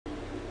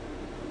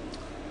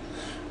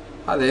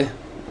Hi there.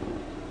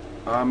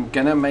 I'm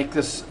gonna make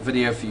this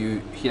video for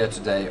you here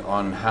today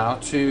on how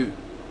to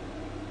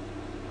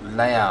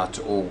lay out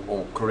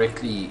or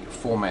correctly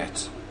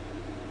format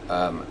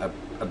a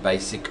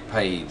basic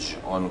page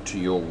onto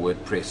your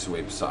WordPress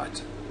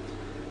website.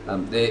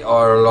 There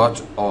are a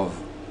lot of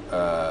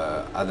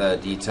other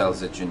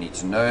details that you need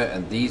to know,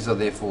 and these are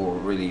therefore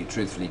really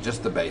truthfully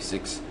just the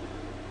basics.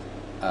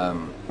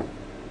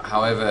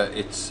 However,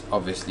 it's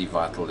obviously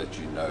vital that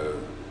you know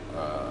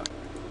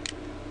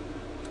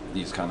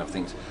these kind of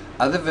things.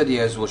 Other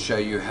videos will show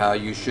you how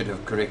you should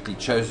have correctly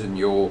chosen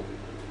your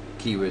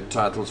keyword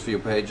titles for your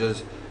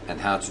pages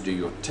and how to do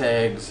your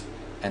tags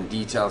and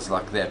details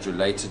like that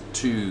related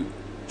to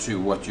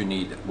what you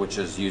need, which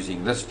is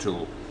using this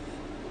tool,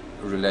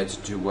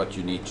 related to what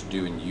you need to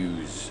do and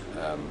use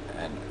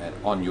and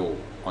on your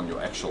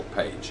actual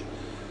page.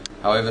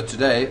 However,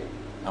 today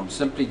I'm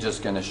simply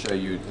just going to show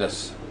you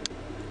this.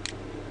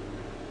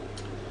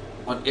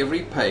 On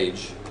every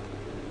page,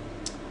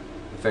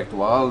 in fact,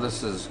 while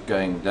this is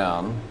going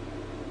down,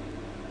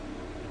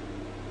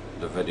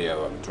 the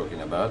video I'm talking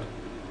about,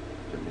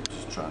 let me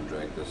just try and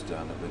drag this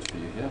down a bit for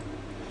you here.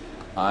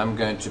 I'm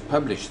going to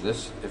publish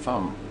this. If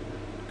I'm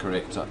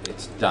correct,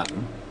 it's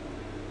done.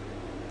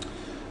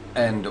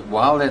 And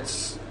while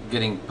that's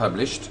getting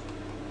published,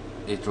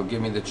 it will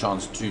give me the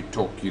chance to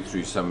talk you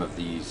through some of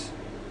these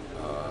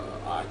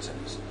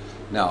items.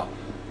 Now,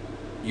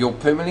 your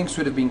permalinks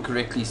would have been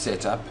correctly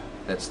set up.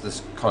 That's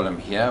this column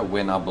here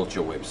when I built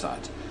your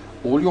website.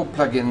 All your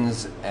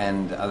plugins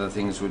and other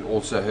things would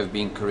also have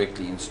been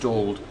correctly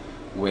installed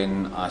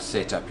when I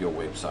set up your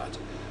website.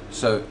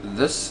 So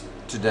this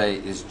today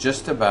is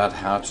just about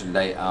how to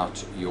lay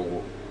out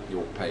your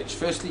page.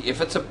 Firstly, if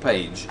it's a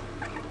page,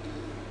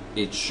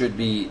 it should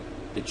be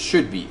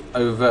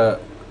over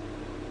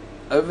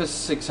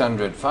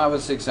 600, 500 or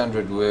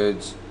 600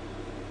 words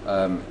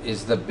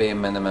is the bare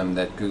minimum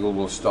that Google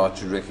will start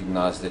to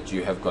recognize that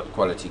you have got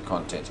quality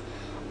content.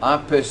 I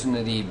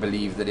personally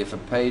believe that if a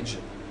page,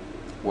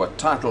 what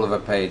title of a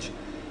page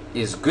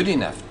is good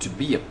enough to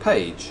be a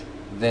page,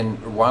 then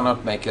why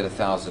not make it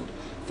 1,000,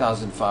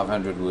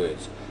 1,500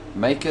 words?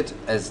 Make it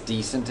as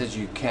decent as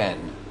you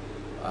can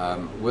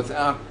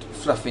without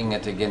fluffing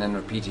it again and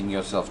repeating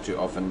yourself too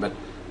often, but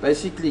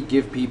basically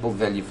give people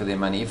value for their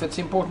money. If it's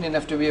important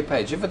enough to be a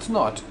page, if it's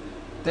not,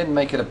 then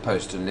make it a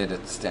post and let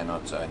it stand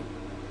on its own.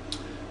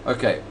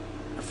 Okay,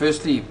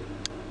 firstly,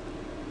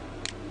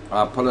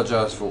 I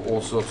apologize for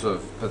all sorts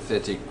of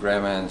pathetic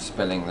grammar and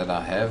spelling that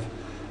I have.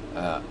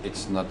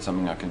 It's not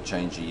something I can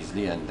change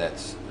easily, and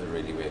that's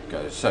really where it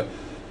goes. So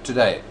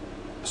today,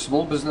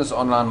 small business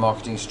online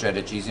marketing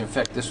strategies. In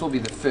fact, this will be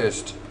the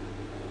first,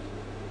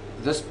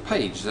 this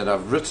page that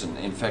I've written,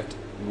 in fact,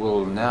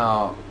 will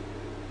now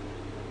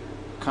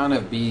kind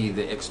of be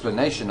the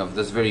explanation of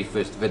this very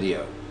first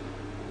video.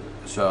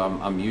 So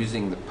I'm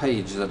using the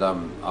page that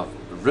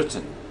I've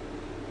written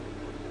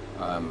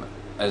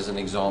as an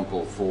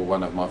example for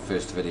one of my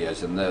first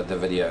videos, and the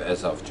video,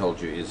 as I've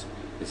told you, is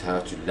how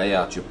to lay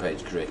out your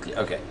page correctly.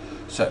 Okay,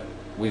 so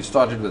we've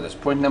started with this.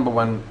 Point number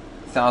 1,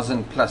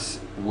 1,000 plus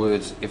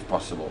words if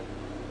possible.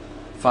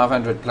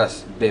 500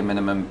 plus bare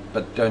minimum,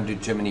 but don't do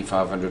too many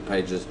 500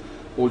 pages.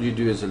 All you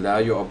do is allow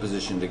your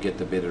opposition to get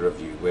the better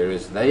of you,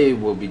 whereas they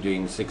will be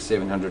doing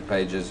 600-700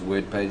 pages,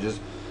 word pages.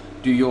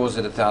 Do yours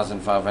at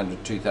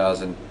 1,500,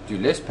 2,000. Do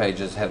less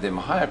pages, have them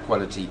higher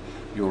quality.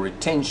 Your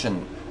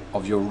retention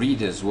of your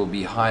readers will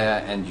be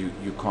higher, and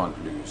you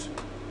can't lose.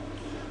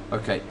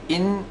 Okay,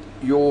 in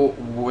your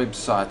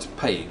website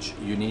page,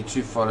 you need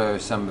to follow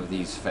some of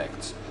these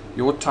facts.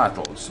 Your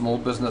title, Small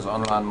Business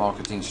Online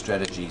Marketing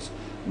Strategies,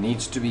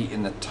 needs to be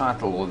in the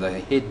title or the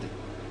head,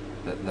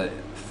 the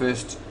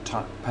first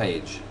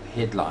page,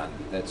 headline,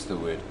 that's the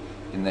word,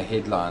 in the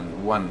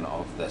headline 1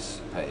 of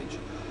this page.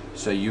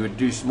 So you would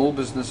do Small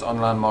Business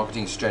Online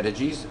Marketing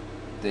Strategies,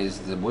 there's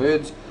the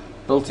words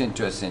built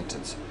into a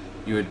sentence.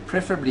 You would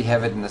preferably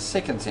have it in the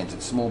second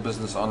sentence, Small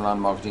Business Online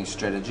Marketing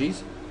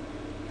Strategies.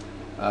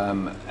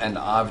 And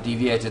I've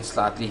deviated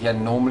slightly here.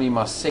 Normally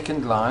my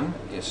second line,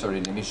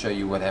 sorry, let me show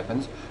you what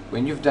happens.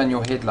 When you've done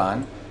your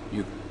headline,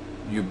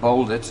 you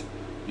bold it,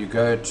 you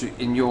go to,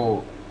 in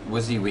your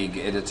WYSIWYG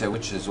editor,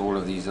 which is all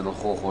of these little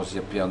hohos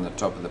up here on the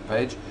top of the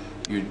page,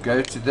 you'd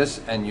go to this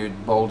and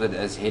you'd bold it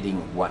as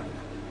heading 1.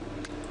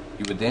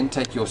 You would then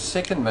take your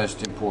second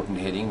most important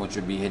heading, which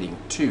would be heading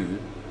 2,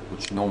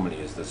 which normally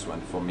is this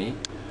one for me,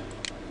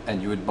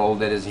 and you would bold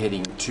that as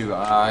heading 2.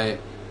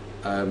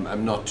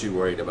 I'm not too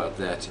worried about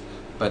that.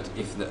 But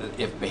if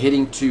the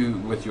heading 2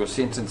 with your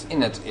sentence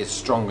in it is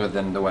stronger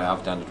than the way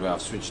I've done it, where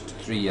I've switched to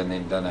 3 and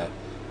then done a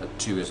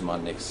 2 as my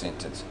next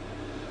sentence.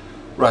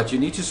 Right, you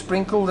need to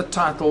sprinkle the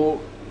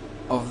title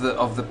of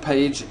the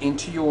page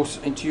into your.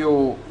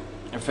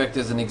 In fact,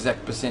 there's an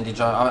exact percentage.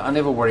 I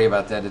never worry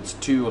about that. It's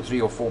 2 or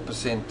 3 or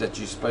 4% that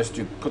you're supposed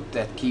to put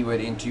that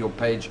keyword into your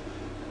page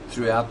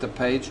throughout the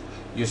page.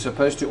 You're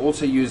supposed to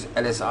also use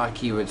LSI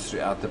keywords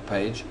throughout the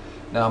page.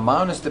 Now, my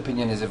honest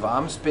opinion is if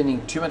I'm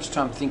spending too much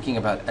time thinking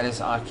about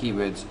LSI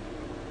keywords,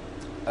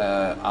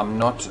 I'm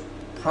not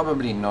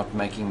probably not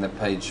making the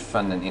page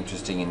fun and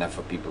interesting enough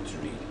for people to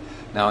read.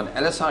 Now, an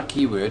LSI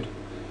keyword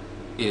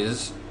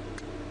is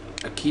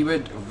a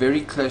keyword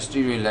very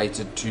closely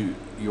related to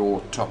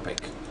your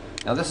topic.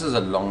 Now, this is a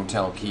long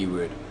tail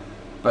keyword,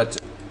 but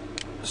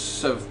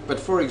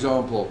for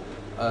example,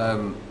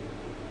 well,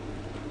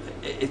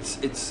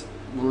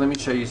 let me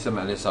show you some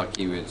LSI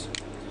keywords.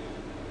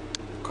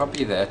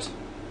 Copy that,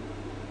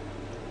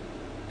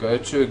 go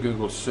to a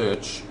Google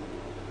search,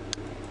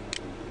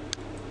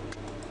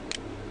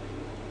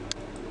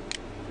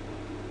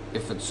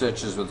 if it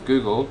searches with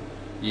Google,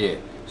 yeah.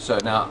 So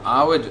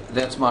now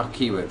that's my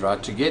keyword,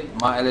 right? To get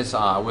my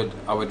LSI,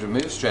 I would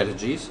remove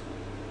strategies,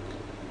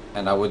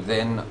 and I would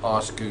then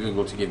ask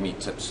Google to give me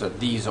tips. So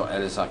these are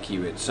LSI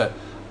keywords. So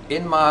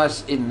in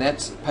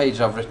that page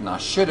I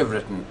should have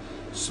written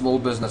small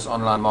business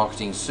online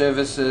marketing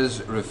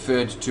services,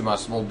 referred to my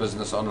small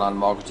business online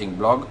marketing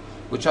blog,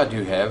 which I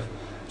do have,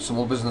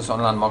 small business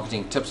online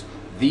marketing tips.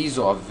 These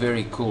are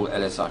very cool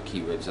LSI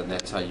keywords, and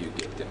that's how you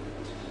get them.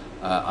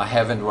 I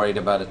haven't worried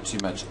about it too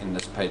much in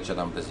this page that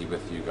I'm busy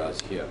with you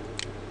guys here.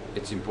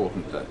 It's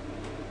important though.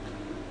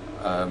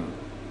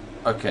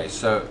 Okay,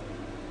 so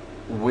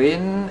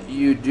when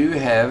you do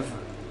have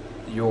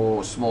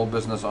your small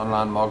business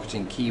online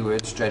marketing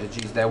keyword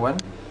strategies, that one,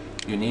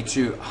 you need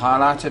to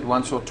highlight it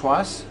once or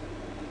twice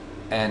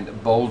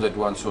and bold it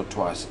once or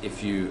twice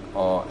if you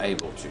are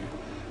able to.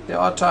 There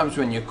are times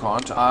when you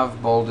can't.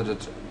 I've bolded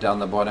it down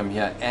the bottom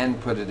here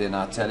and put it in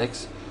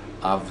italics.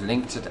 I've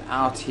linked it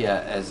out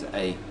here as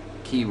a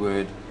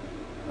keyword.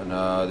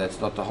 No, that's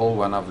not the whole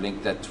one. I've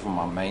linked that for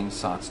my main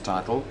site's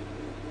title.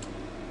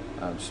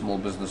 Small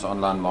business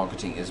online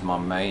marketing is my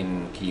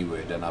main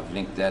keyword, and I've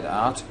linked that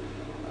out.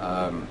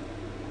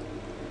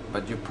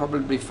 But you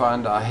probably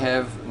find I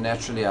have,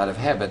 naturally out of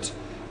habit.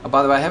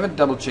 By the way, I haven't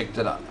double checked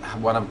that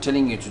what I'm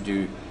telling you to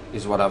do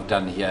is what I've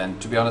done here,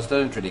 and to be honest, I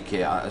don't really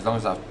care. As long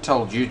as I've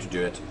told you to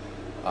do it,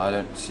 I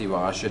don't see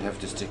why I should have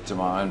to stick to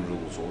my own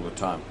rules all the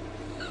time.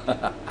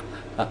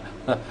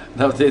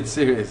 No, I'm dead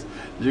serious.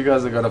 You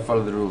guys have got to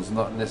follow the rules,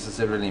 not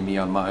necessarily me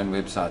on my own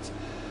websites.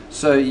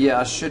 So yeah,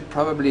 I should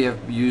probably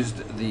have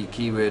used the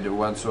keyword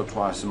once or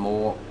twice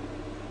more.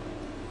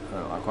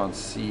 I can't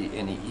see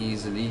any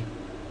easily.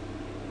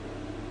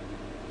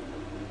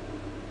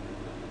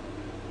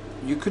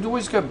 You could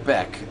always go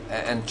back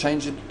and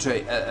change it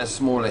to a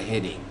smaller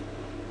heading.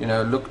 You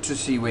know, look to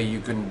see where you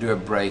can do a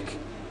break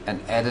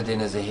and add it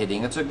in as a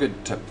heading. It's a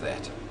good tip,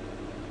 that.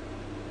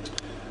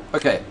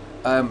 Okay.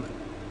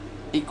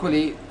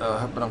 Equally, I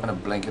hope I'm not going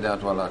to blank it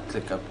out while I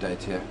click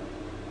update here.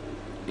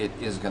 It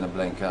is going to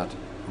blank out.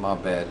 My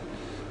bad.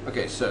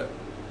 Okay, so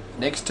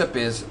next tip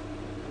is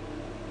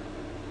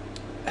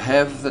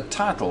have the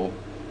title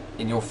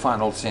in your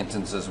final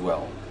sentence as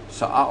well.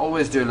 So I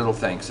always do a little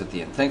thanks at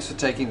the end. Thanks for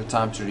taking the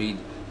time to read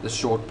the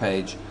short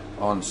page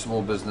on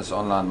small business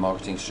online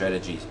marketing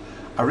strategies.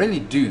 I really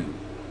do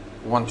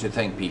want to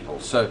thank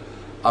people. So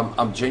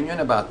I'm genuine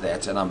about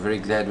that, and I'm very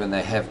glad when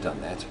they have done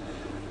that.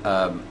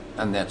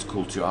 And that's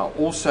cool too. I'll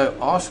also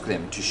ask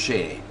them to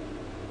share.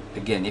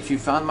 Again, if you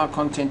found my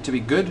content to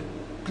be good,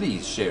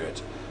 please share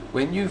it.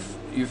 When you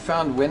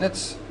found, when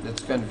it's,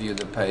 let's go and view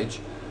the page,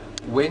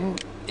 when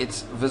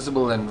it's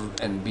visible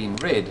and being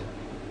read,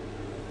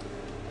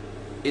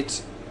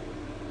 it's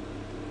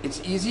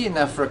easy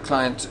enough for a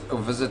client or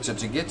visitor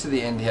to get to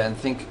the end here and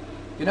think,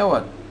 you know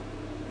what,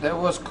 that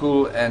was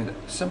cool, and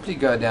simply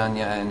go down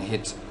here and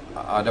hit,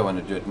 I don't want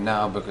to do it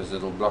now because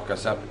it'll block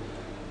us up,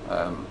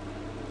 and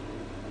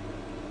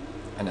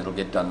it'll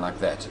get done like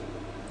that.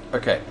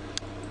 Okay,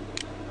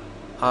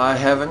 I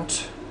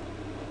haven't,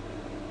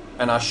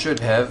 and I should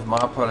have, my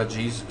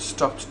apologies,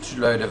 stopped to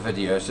load a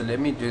video, so let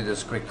me do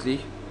this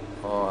quickly.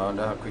 Oh, I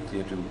wonder how quickly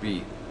it will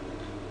be.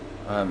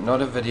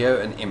 Not a video,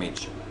 an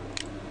image.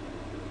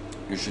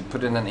 You should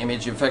put in an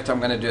image. In fact, I'm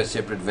going to do a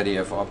separate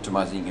video for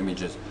optimizing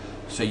images.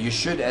 So you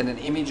should add an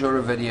image or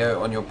a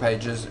video on your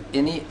pages.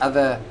 Any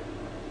other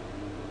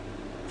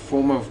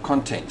form of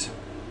content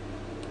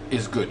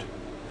is good.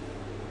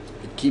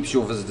 It keeps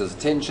your visitors'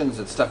 attentions.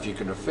 It's stuff you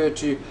can refer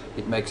to.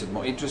 It makes it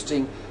more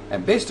interesting.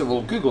 And best of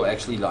all, Google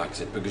actually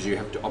likes it because you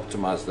have to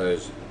optimize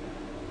those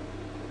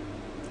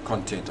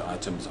content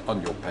items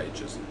on your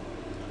pages.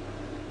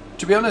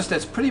 To be honest,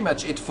 that's pretty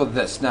much it for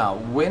this. Now,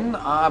 when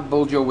I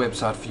build your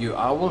website for you,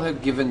 I will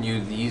have given you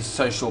these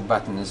social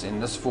buttons in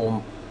this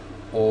form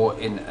or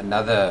in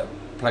another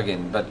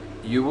plugin, but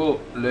you will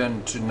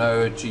learn to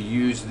know to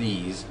use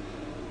these,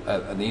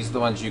 and these are the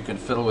ones you can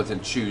fiddle with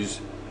and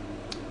choose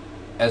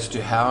as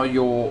to how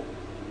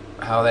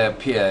they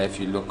appear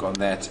if you look on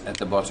that at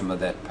the bottom of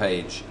that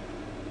page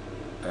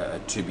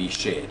to be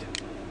shared.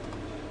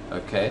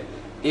 Okay,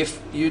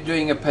 if you're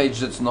doing a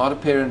page that's not a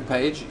parent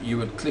page, you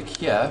would click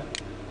here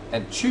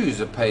and choose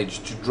a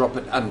page to drop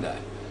it under.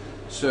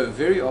 So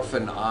very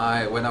often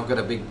when I've got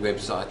a big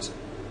website,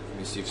 let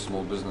me see if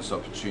Small Business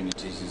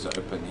Opportunities is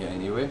open here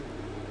anywhere.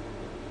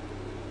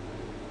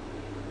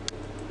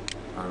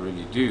 I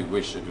really do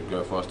wish it would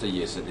go faster.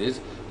 Yes, it is.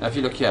 Now if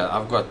you look here,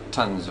 I've got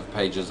tons of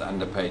pages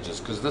under pages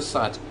because this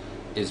site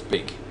is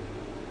big.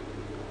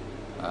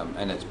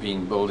 and it's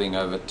been building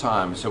over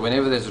time. So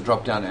whenever there's a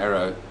drop down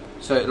arrow,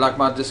 so like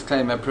my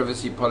disclaimer,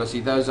 privacy policy,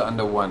 those are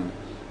under one.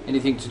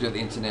 Anything to do with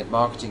internet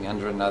marketing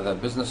under another,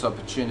 business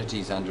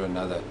opportunities under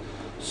another.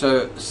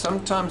 So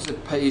sometimes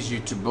it pays you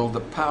to build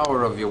the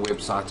power of your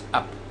website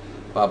up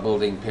by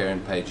building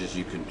parent pages.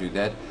 You can do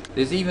that.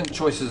 There's even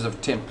choices of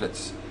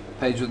templates,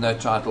 page with no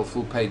title,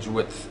 full page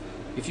width.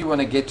 If you want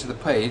to get to the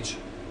page,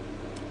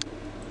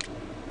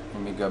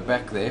 let me go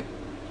back there,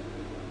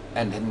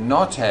 and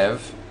not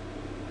have,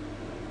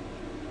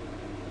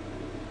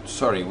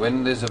 sorry,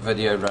 when there's a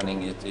video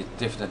running, it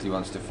definitely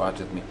wants to fight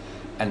with me,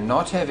 and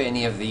not have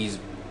any of these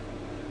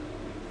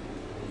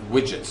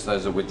widgets,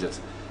 those are widgets,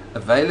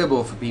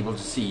 available for people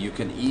to see. You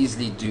can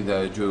easily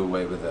do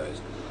away with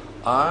those.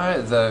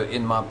 Though,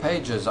 in my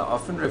pages, I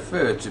often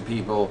refer to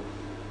people,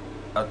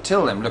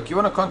 tell them, look, you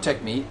want to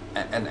contact me,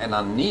 and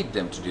I need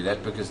them to do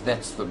that, because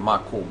that's my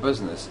core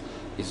business,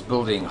 is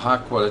building high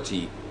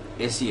quality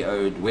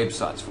SEO'd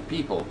websites for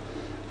people,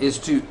 is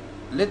to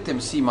let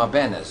them see my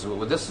banners.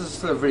 Well, this is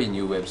still a very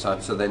new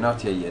website, so they're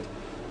not here yet,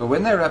 but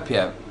when they're up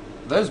here,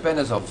 those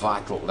banners are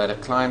vital, that a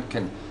client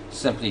can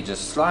simply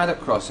just slide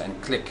across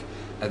and click,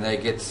 and they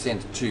get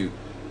sent to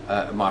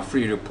my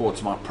free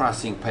reports, my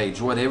pricing page,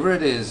 whatever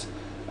it is,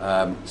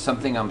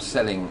 something I'm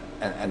selling,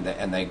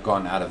 and they're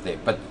gone out of there.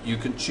 But you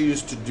can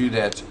choose to do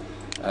that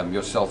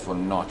yourself or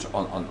not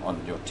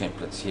on your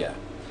templates here.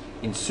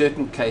 In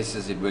certain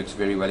cases it works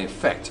very well. In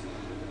fact,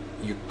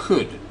 you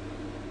could,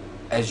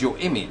 as your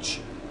image,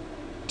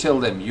 tell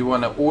them you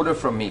want to order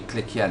from me,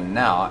 click here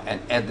now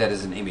and add that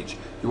as an image.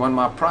 You want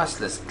my price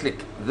list,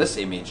 click this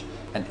image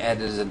and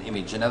add it as an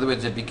image. In other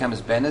words, it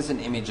becomes banners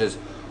and images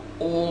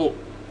all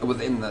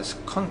within this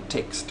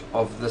context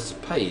of this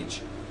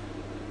page,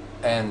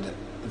 and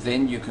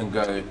then you can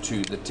go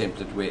to the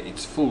template where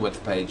it's full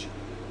width page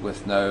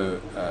with no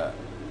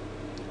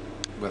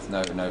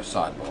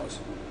sidebars.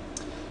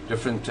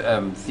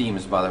 Different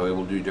themes, by the way,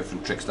 will do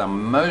different tricks. Now,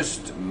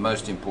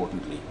 most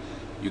importantly,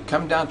 you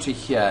come down to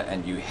here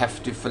and you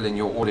have to fill in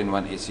your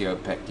all-in-one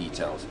SEO pack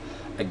details.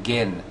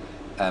 Again,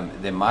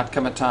 there might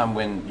come a time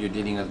when you're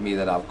dealing with me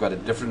that I've got a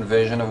different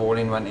version of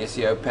all-in-one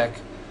SEO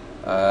pack,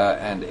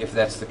 and if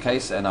that's the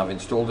case and I've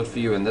installed it for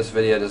you and this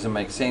video doesn't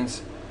make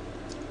sense,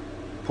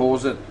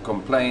 pause it,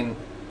 complain,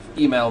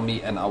 email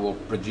me, and I will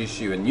produce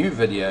you a new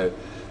video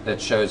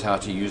that shows how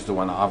to use the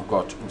one I've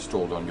got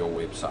installed on your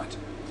website.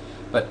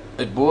 But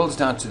it boils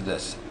down to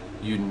this: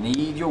 you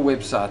need your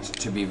website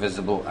to be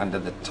visible under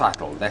the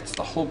title. That's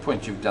the whole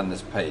point you've done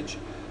this page.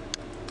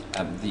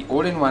 The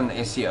all-in-one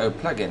SEO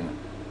plugin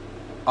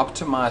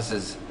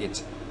optimizes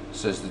it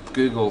so that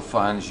Google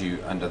finds you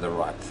under the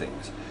right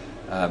things.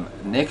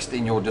 Next,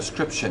 in your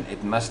description,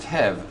 it must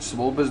have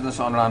small business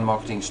online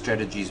marketing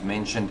strategies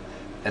mentioned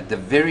at the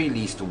very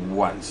least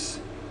once,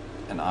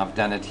 and I've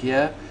done it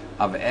here.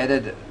 I've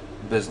added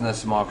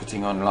business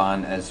marketing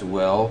online as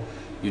well.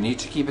 You need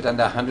to keep it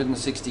under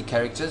 160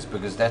 characters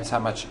because that's how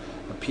much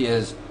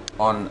appears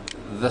on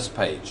this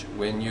page.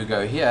 When you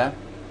go here,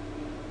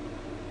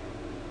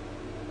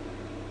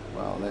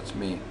 well, that's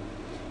me.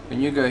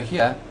 When you go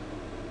here,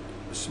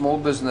 small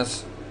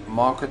business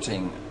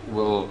marketing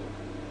will,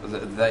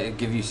 they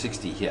give you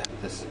 60 here.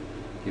 This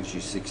gives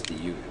you 60.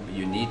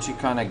 You need to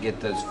kind of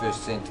get those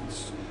first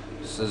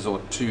sentences or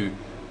two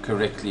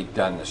correctly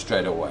done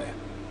straight away.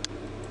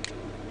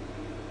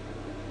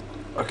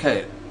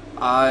 Okay,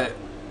 I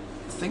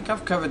think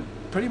I've covered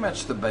pretty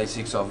much the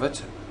basics of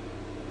it.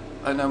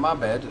 Oh no, my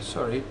bad,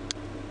 sorry.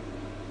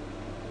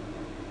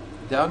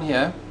 Down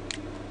here,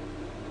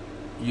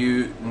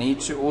 you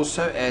need to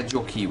also add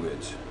your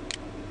keywords.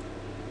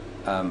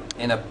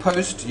 In a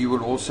post, you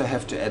will also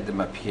have to add them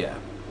up here.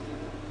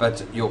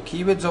 But your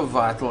keywords are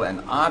vital,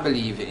 and I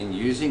believe in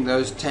using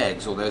those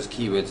tags or those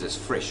keywords as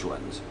fresh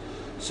ones.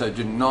 So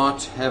do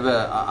not have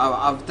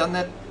I've done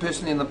that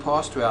personally in the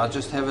past where I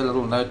just have a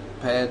little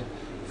notepad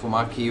for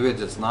my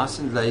keywords. It's nice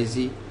and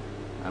lazy,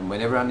 and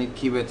whenever I need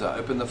keywords, I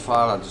open the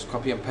file, I just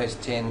copy and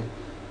paste 10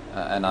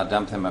 and I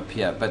dump them up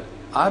here. But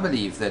I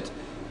believe that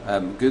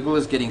Google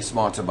is getting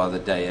smarter by the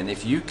day, and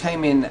if you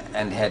came in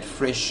and had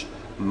fresh,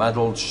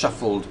 muddled,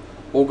 shuffled,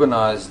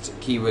 organized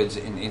keywords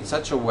in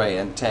such a way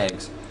and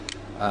tags,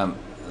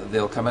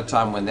 there'll come a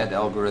time when that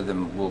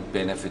algorithm will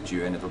benefit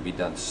you, and it'll be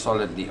done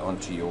solidly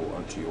onto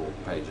your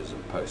pages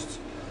and posts.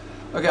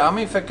 Okay, I'm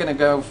in fact going to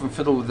go off and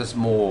fiddle with this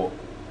more.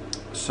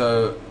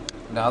 So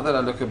now that I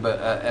look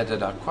at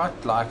it, I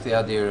quite like the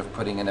idea of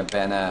putting in a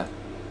banner,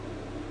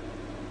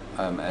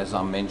 as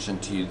I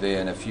mentioned to you there,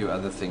 and a few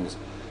other things.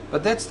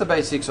 But that's the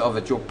basics of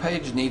it. Your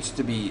page needs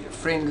to be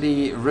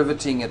friendly,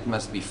 riveting. It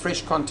must be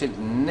fresh content,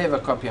 never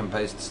copy and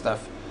paste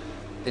stuff.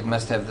 It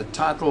must have the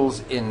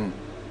titles in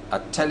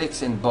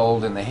italics in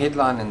bold, in the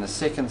headline, in the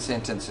second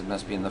sentence. It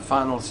must be in the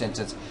final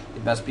sentence.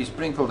 It must be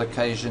sprinkled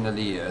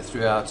occasionally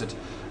throughout it.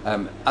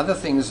 Other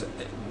things,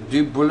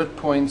 do bullet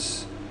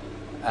points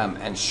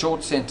and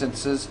short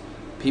sentences.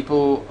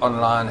 People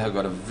online have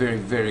got a very,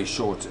 very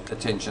short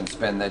attention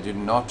span. They do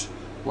not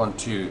want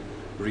to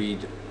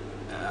read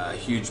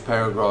huge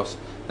paragraphs.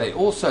 They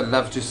also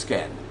love to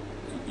scan.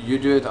 you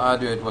do it, I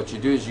do it. What you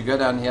do is you go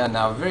down here.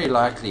 Now, very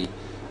likely,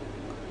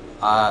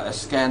 a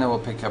scanner will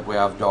pick up where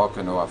I've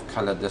darkened or I've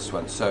colored this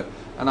one. So,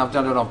 and I've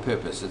done it on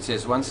purpose. It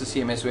says once the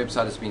CMS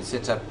website has been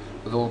set up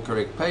with all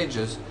correct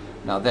pages,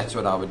 now that's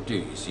what I would do,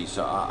 you see.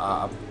 So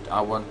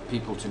I want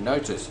people to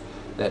notice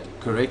that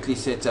correctly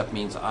set up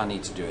means I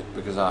need to do it,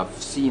 because I've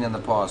seen in the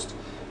past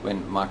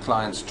when my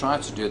clients try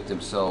to do it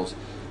themselves,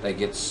 they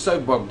get so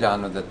bogged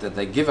down with it that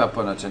they give up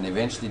on it and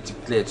eventually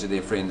declare to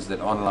their friends that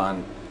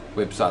online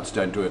websites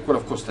don't work. Well,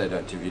 of course they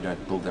don't if you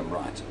don't build them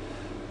right.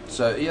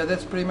 So yeah,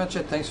 that's pretty much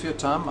it. Thanks for your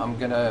time. I'm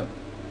gonna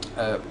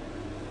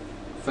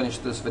finish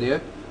this video.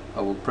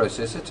 I will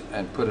process it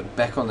and put it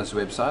back on this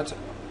website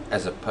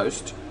as a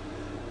post,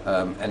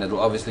 and it'll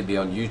obviously be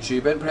on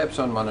YouTube and perhaps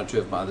on one or two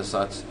of my other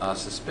sites. I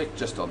suspect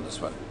just on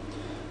this one.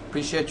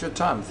 Appreciate your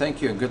time.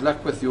 Thank you, and good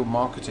luck with your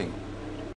marketing.